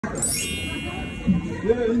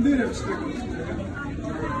Yeah, in there.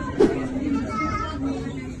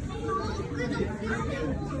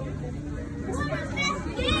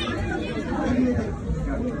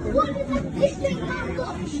 What is this thing, Marco?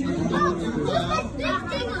 Oh, look at this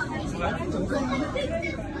thing.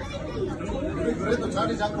 그래도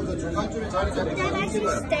자리 잡고서 중간쯤에 자리 잡고. That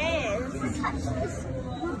actually stands.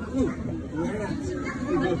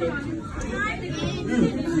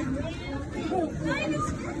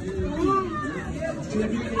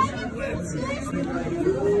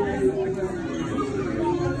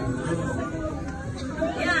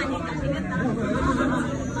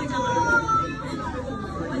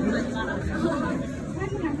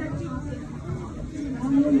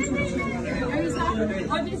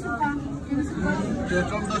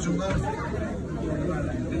 좀 더 중간.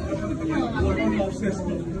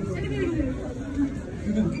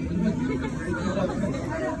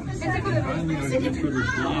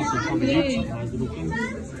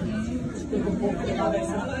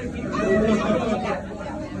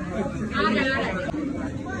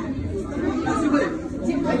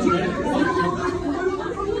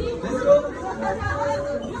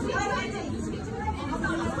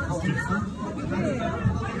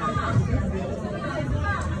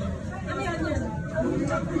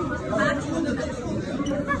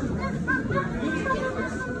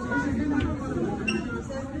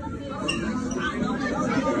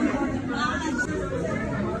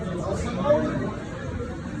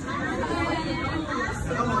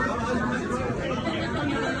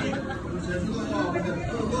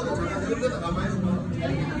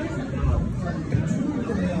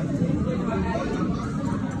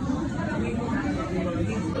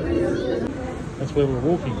 That's where we're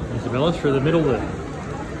walking, Isabella, through the middle there.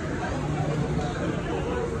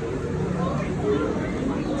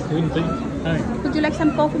 Green thing. Hey. Would you like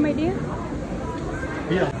some coffee, my dear?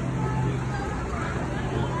 Yeah.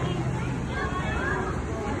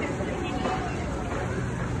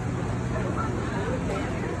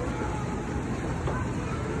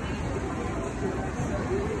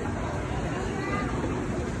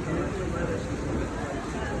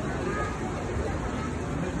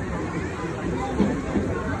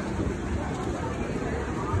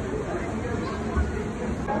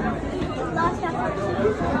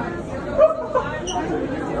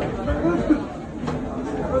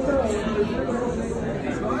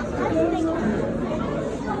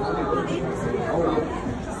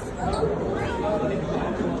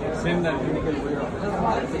 Send that.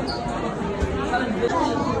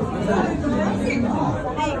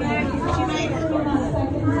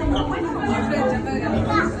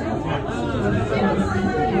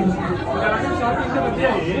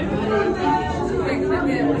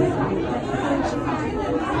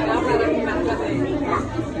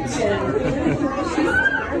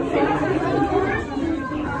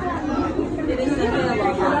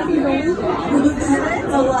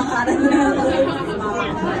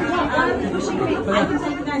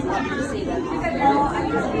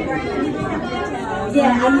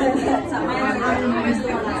 Yeah,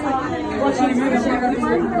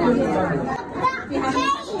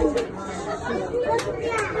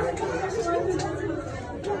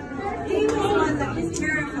 He's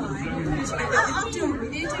terrified.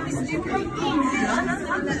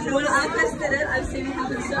 When I first did it, I've seen it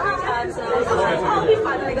happen so many times. So I was like, oh, I'll be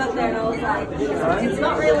fine. I got there and I was like, it's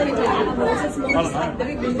not really bad, but it's just more just like the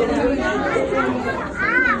big video.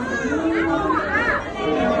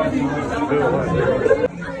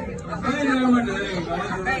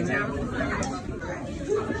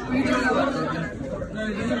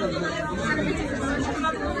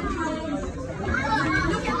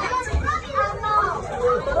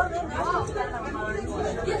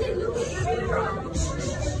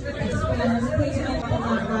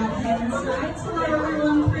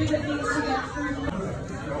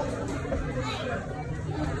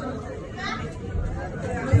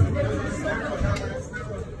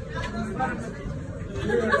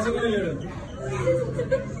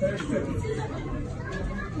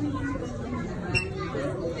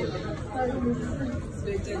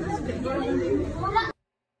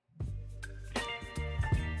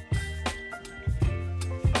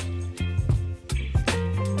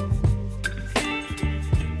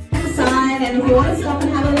 And if you want to stop and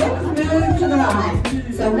have a look, move to the right.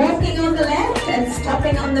 So walking on the left and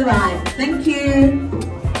stopping on the right. Thank you.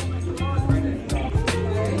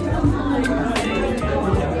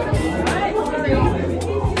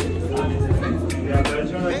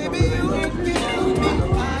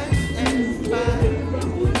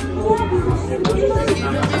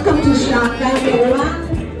 Welcome to Shark Bank, everyone.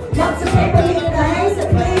 Lots of people here today, so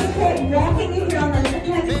please keep walking if you're on the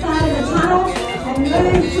left side of the tunnel. And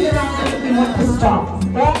stop.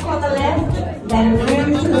 Walk on the left, then move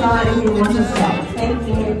to the right if you want to stop. Thank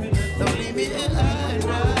you. Don't leave me high and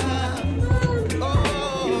dry.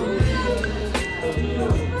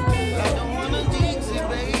 I don't wanna jinx it,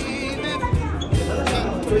 baby.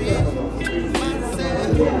 Can't breathe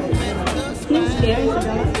myself in the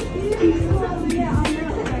sky.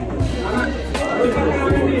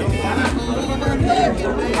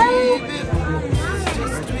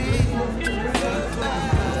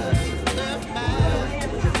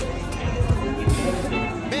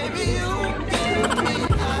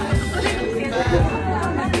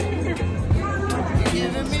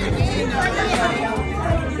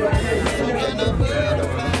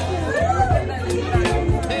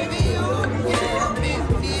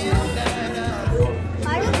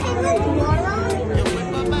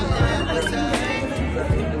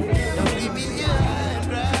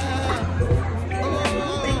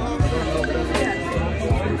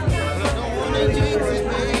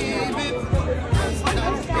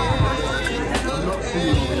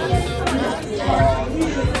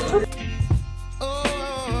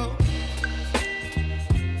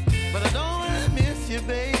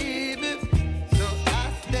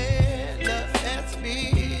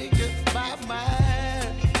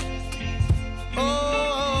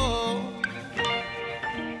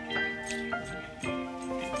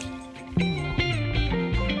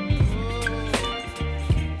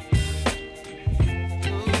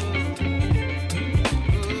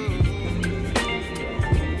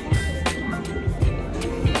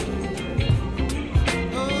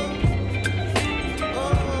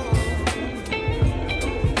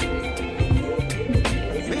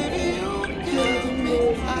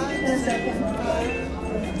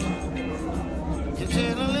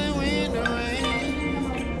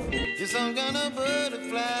 Some kind of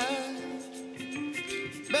butterfly,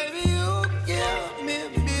 baby, you give me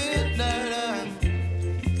midnight.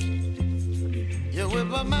 You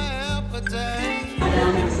whip up my appetite.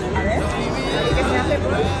 Don't leave me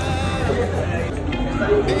alone.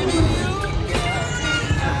 Baby, you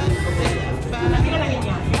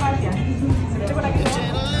you're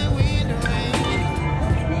channeling wind and rain.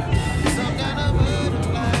 Some kind of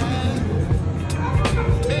butterfly,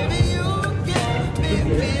 baby, you give me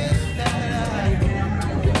midnight.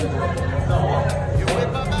 Oh,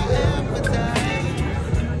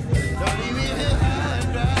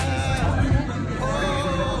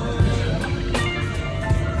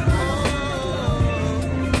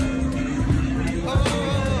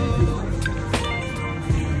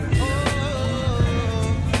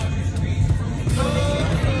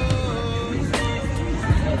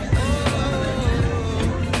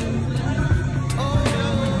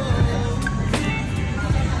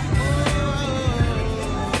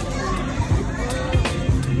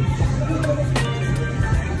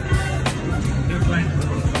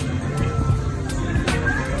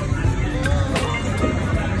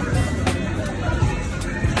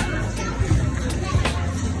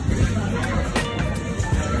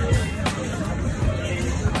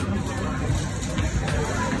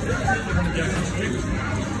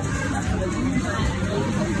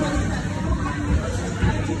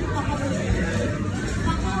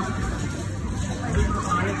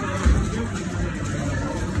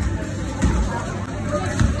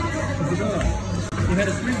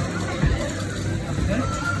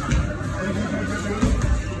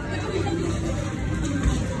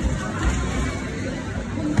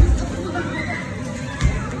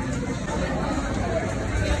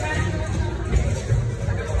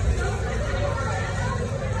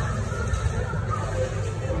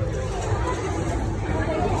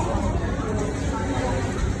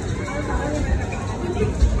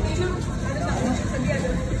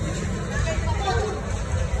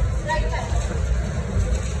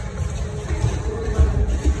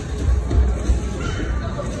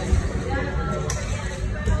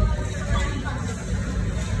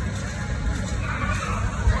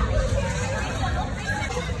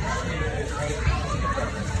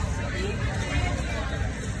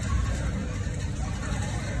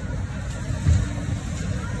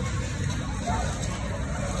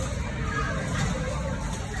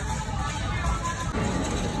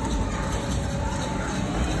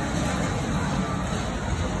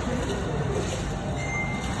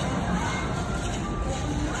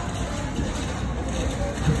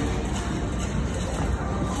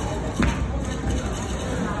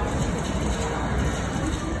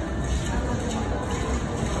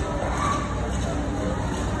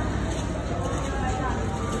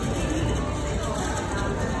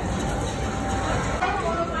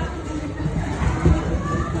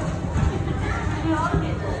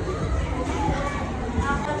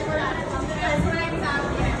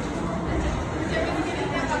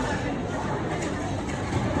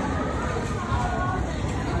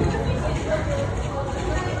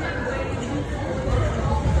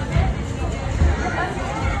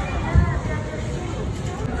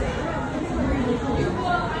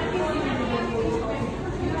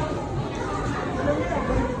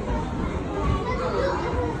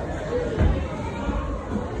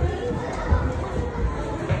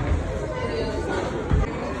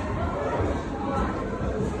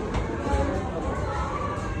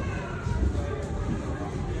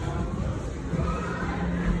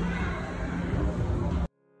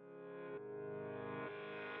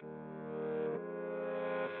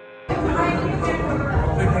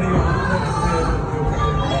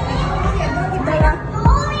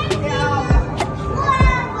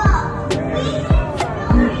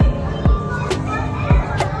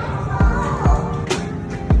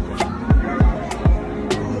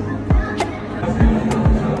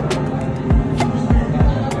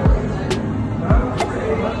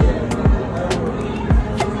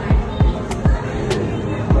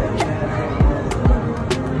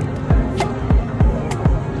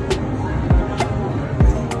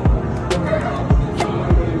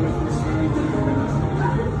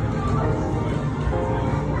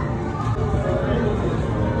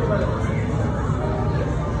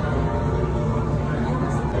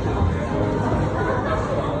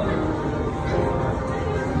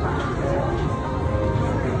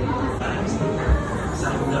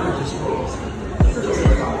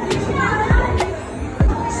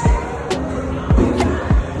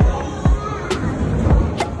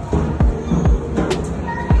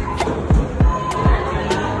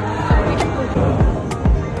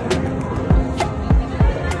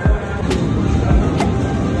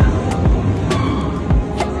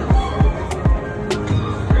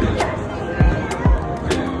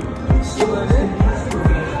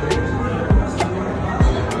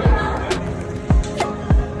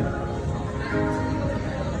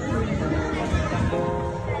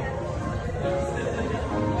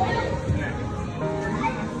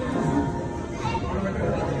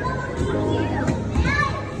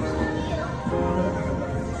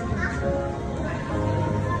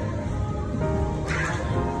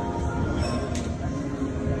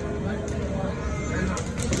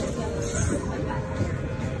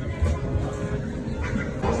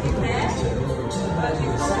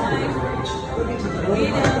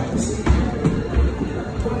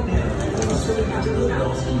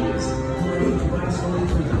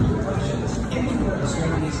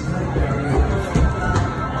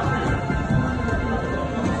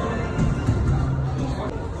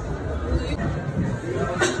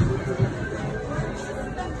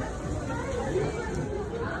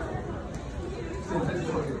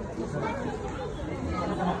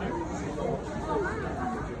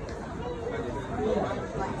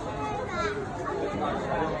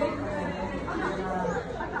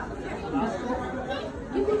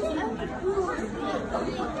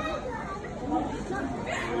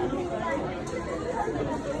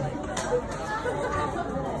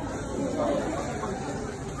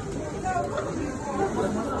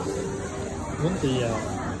 Muốn thì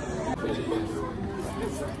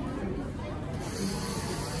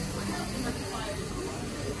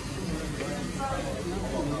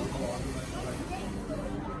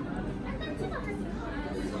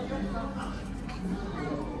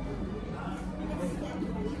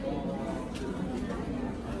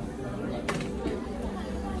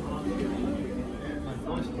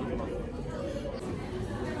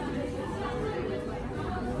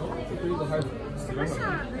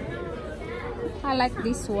I like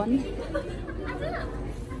this one.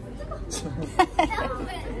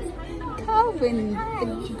 Calvin,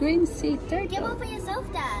 the green sea turtle. Give one for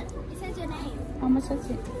yourself, Dad. It says your name. How much is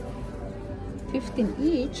it? 15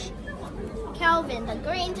 each. Calvin, the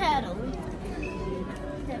green turtle.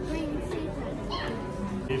 The green sea turtle.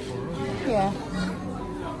 Yeah.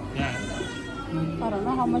 yeah. I don't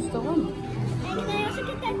know how much the one. And can I also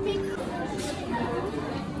get that big?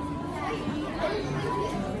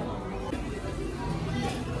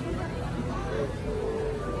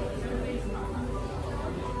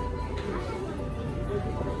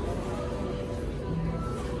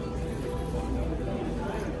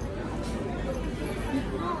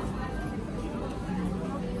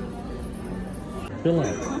 Pillow.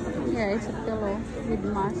 Yeah, it's a pillow with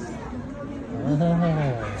mask.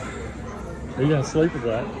 Oh. Are you gonna sleep with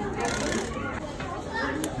that?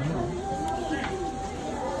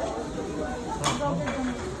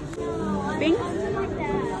 Pink?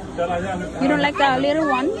 You don't like the little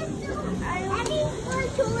one?